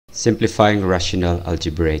Simplifying rational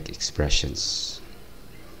algebraic expressions.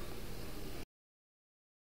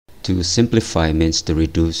 To simplify means to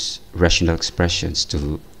reduce rational expressions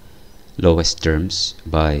to lowest terms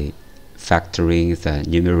by factoring the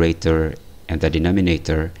numerator and the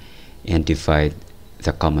denominator and divide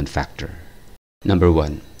the common factor. Number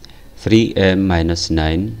 1. 3m minus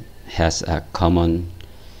 9 has a common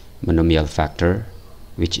monomial factor,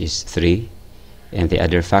 which is 3, and the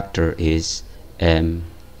other factor is m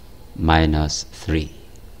minus 3.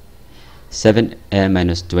 7m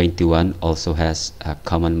minus 21 also has a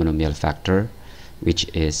common monomial factor, which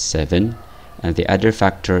is 7, and the other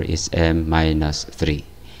factor is m minus 3.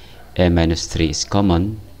 m minus 3 is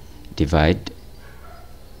common. Divide.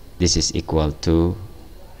 This is equal to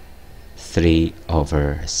 3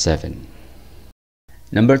 over 7.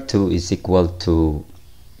 Number 2 is equal to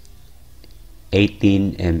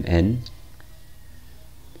 18mn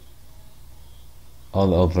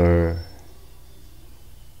all over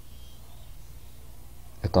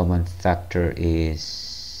the common factor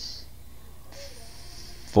is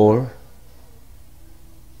 4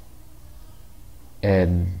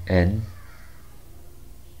 mn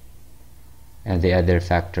and the other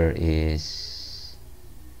factor is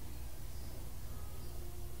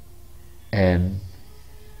m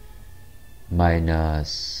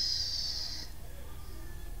minus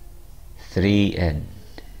 3n,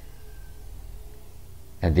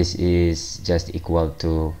 and this is just equal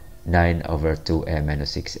to 9 over 2m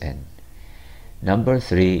minus 6n. Number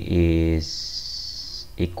 3 is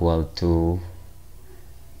equal to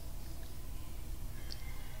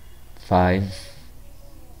 5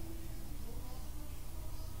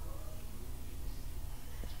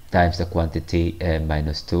 times the quantity m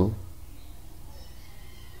minus 2.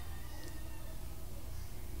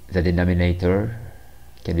 The denominator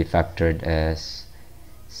can be factored as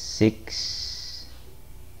 6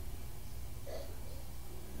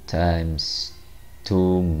 times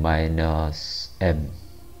 2 minus m.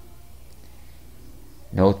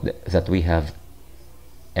 Note that we have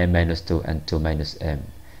m minus 2 and 2 minus m,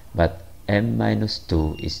 but m minus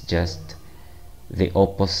 2 is just the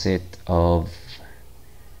opposite of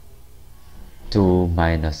 2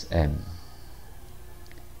 minus m.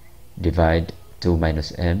 Divide 2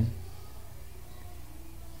 minus m.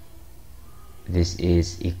 This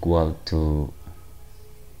is equal to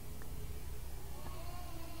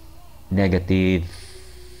negative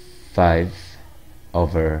 5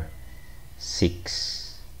 over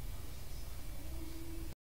 6.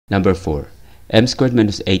 Number 4. m squared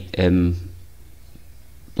minus 8m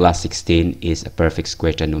plus 16 is a perfect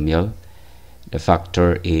square trinomial. The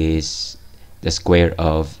factor is the square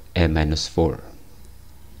of m minus 4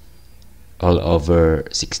 all over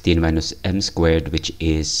 16 minus m squared, which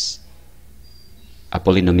is a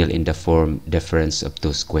polynomial in the form difference of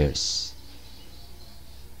two squares.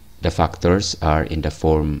 The factors are in the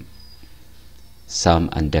form sum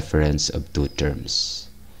and difference of two terms,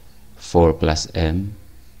 4 plus m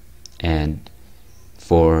and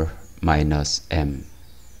 4 minus m.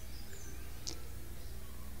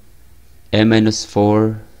 m minus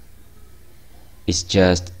 4 is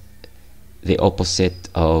just the opposite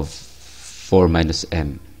of 4 minus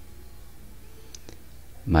m,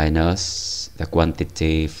 minus the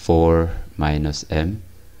quantity 4 minus m.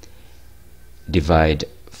 Divide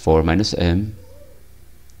 4 minus m.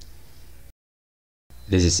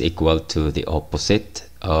 This is equal to the opposite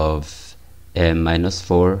of m minus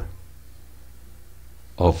 4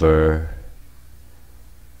 over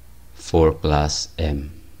 4 plus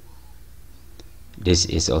m. This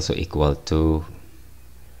is also equal to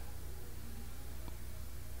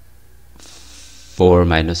 4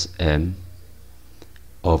 minus m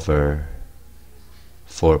over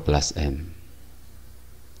 4 plus m.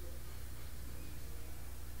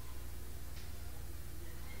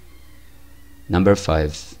 Number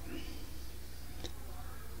 5.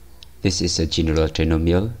 This is a general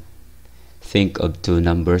trinomial. Think of two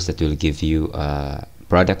numbers that will give you a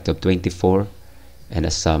product of 24 and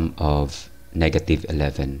a sum of negative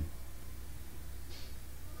 11.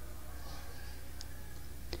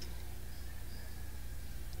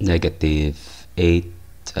 Negative 8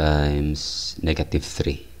 times negative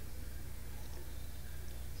 3.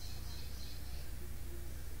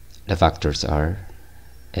 The factors are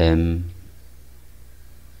m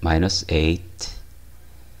minus 8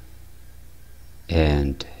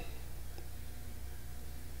 and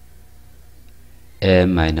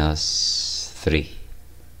m minus 3.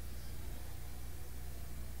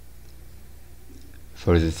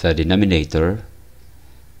 For the denominator,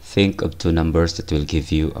 think of two numbers that will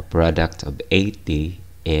give you a product of 80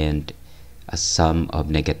 and a sum of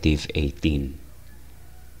negative 18.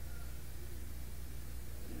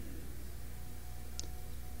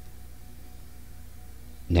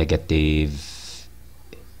 negative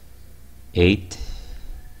 8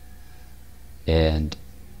 and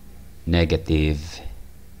negative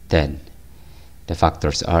 10. The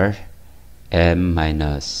factors are m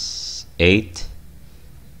minus 8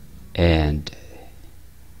 and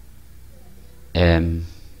m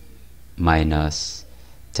minus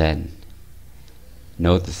 10.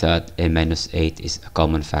 Note that m minus 8 is a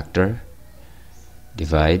common factor.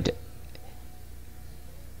 Divide.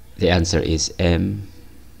 The answer is m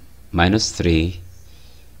minus 3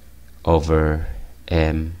 over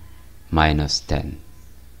m minus 10.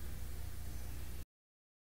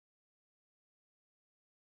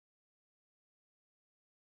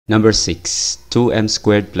 Number 6. 2m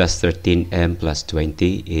squared plus 13m plus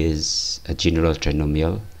 20 is a general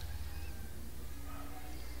trinomial.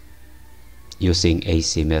 Using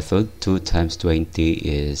AC method, 2 times 20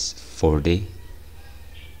 is 40.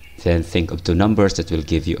 Then think of two numbers that will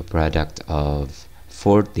give you a product of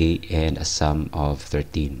 40 and a sum of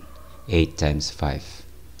 13. 8 times 5.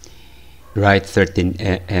 Write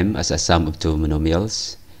 13m as a sum of two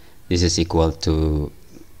monomials. This is equal to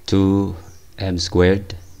 2m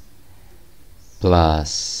squared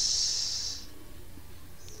plus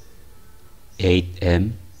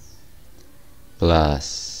 8m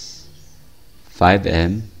plus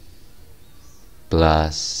 5m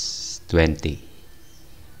plus 20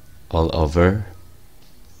 all over.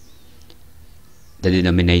 The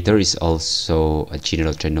denominator is also a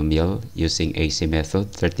general trinomial using AC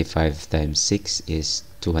method. 35 times 6 is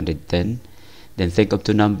 210. Then think of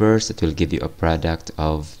two numbers that will give you a product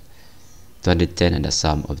of 210 and a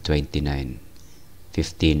sum of 29.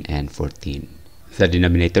 15 and 14. The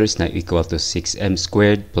denominator is now equal to 6m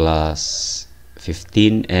squared plus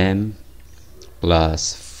 15m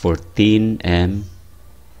plus 14m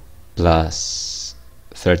plus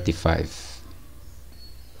 35.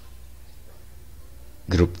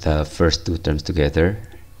 Group the first two terms together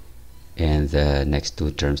and the next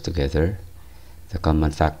two terms together. The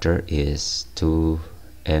common factor is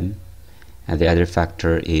 2m and the other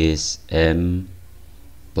factor is m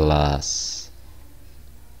plus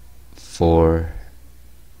 4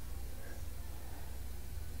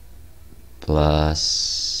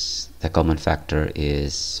 plus the common factor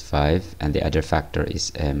is 5 and the other factor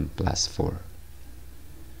is m plus 4.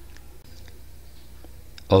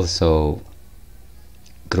 Also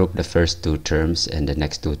group the first two terms and the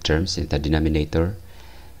next two terms in the denominator.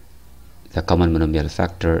 The common monomial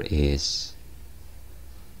factor is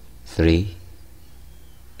 3m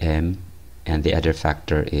and the other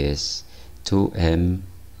factor is 2m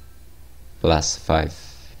plus 5.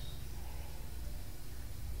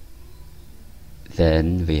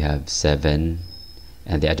 Then we have 7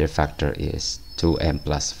 and the other factor is 2m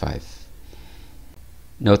plus 5.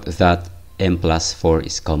 Note that m plus 4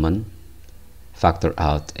 is common. Factor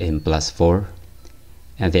out m plus 4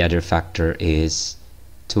 and the other factor is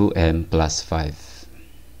 2m plus 5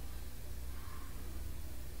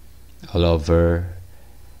 all over.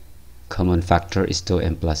 Common factor is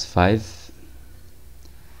 2m plus 5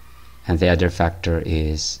 and the other factor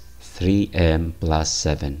is 3m plus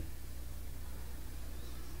 7.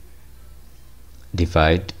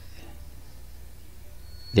 Divide.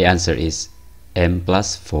 The answer is m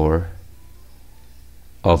plus 4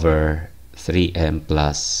 over 3m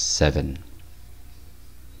plus 7.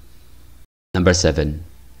 Number 7.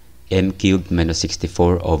 M cubed minus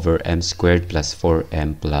 64 over m squared plus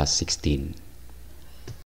 4m plus 16.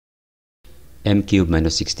 M cubed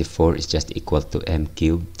minus 64 is just equal to m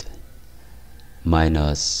cubed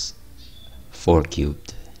minus 4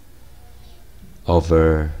 cubed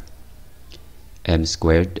over m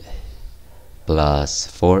squared plus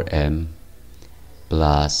 4m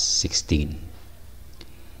plus 16.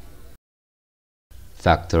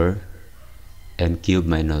 Factor m cubed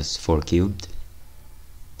minus 4 cubed.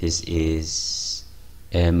 This is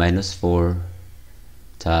m minus 4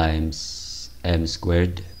 times m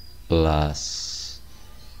squared plus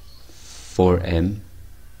 4m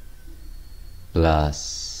plus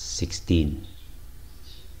 16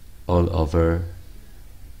 all over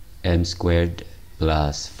m squared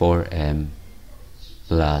plus 4m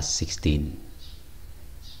plus 16.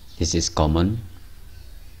 This is common.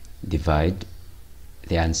 Divide.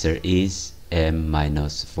 The answer is m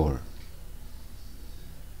minus 4.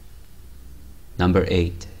 Number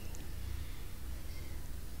 8.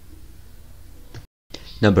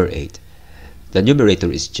 Number 8. The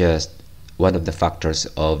numerator is just one of the factors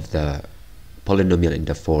of the polynomial in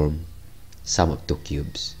the form sum of two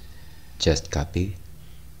cubes. Just copy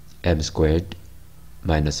m squared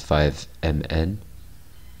minus 5mn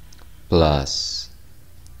plus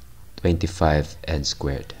 25n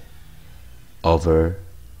squared over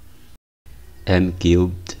m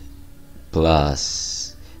cubed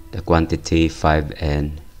plus the quantity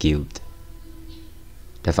 5n cubed.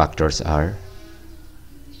 The factors are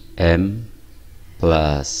m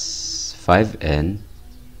plus 5n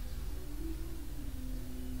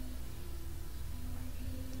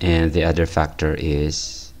and the other factor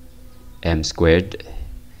is m squared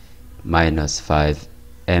minus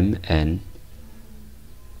 5mn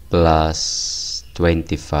plus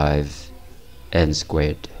 25n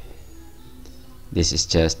squared. This is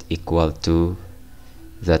just equal to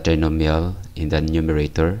the trinomial in the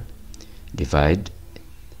numerator, divide,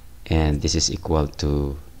 and this is equal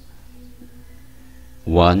to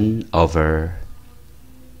 1 over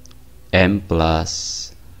m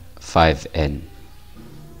plus 5n.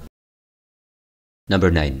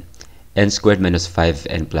 Number 9. N squared minus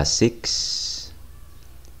 5n plus 6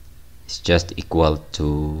 is just equal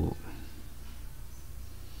to,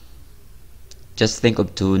 just think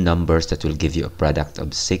of two numbers that will give you a product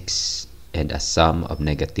of 6 and a sum of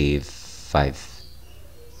negative 5.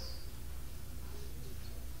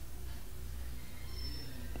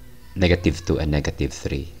 Negative 2 and negative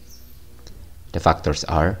 3. The factors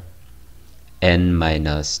are n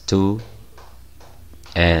minus 2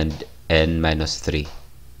 and n minus 3.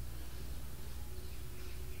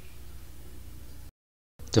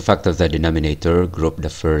 To factor the denominator, group the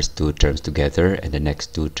first two terms together and the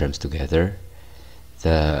next two terms together.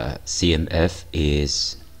 The CMF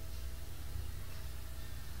is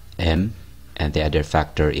m and the other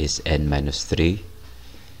factor is n minus 3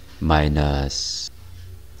 minus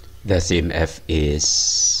the CMF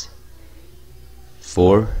is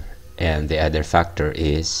 4 and the other factor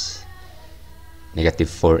is negative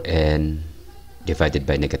 4n divided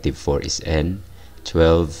by negative 4 is n.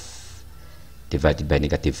 12 divided by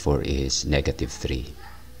negative 4 is negative 3.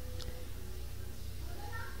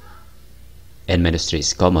 n minus 3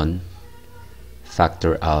 is common.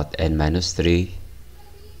 Factor out n minus 3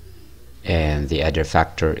 and the other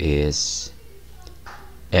factor is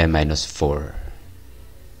m minus 4.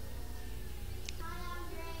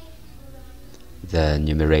 The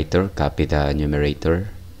numerator, copy the numerator,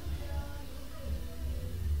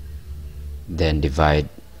 then divide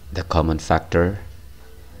the common factor.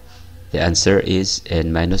 The answer is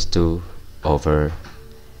n minus 2 over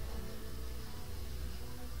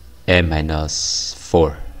m minus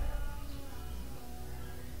 4.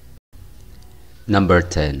 Number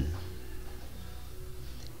 10.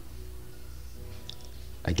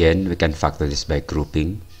 Again, we can factor this by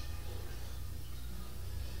grouping.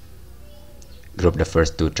 Group the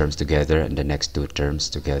first two terms together and the next two terms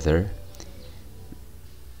together.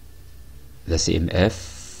 The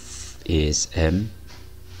CMF is m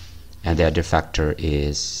and the other factor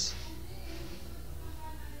is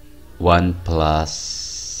 1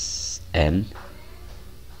 plus n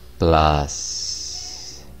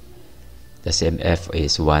plus the CMF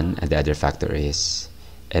is 1 and the other factor is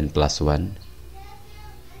n plus 1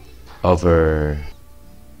 over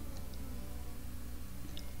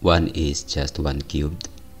 1 is just 1 cubed,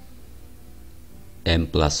 m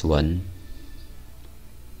plus 1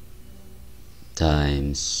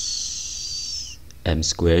 times m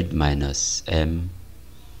squared minus m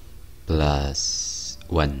plus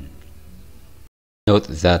 1. Note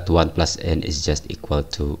that 1 plus n is just equal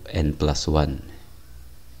to n plus 1.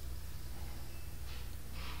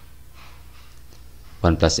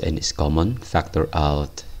 1 plus n is common. Factor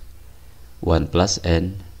out 1 plus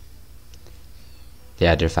n. The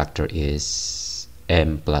other factor is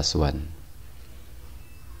m plus 1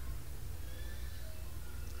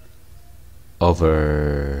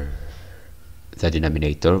 over the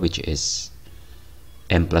denominator, which is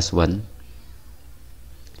m plus 1,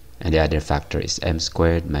 and the other factor is m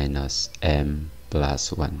squared minus m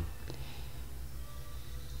plus 1.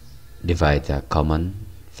 Divide the common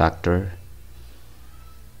factor.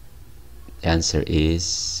 The answer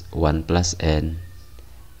is 1 plus n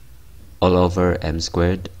all over m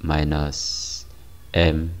squared minus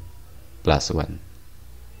m plus 1.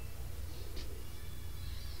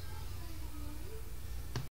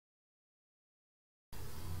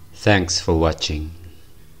 Thanks for watching.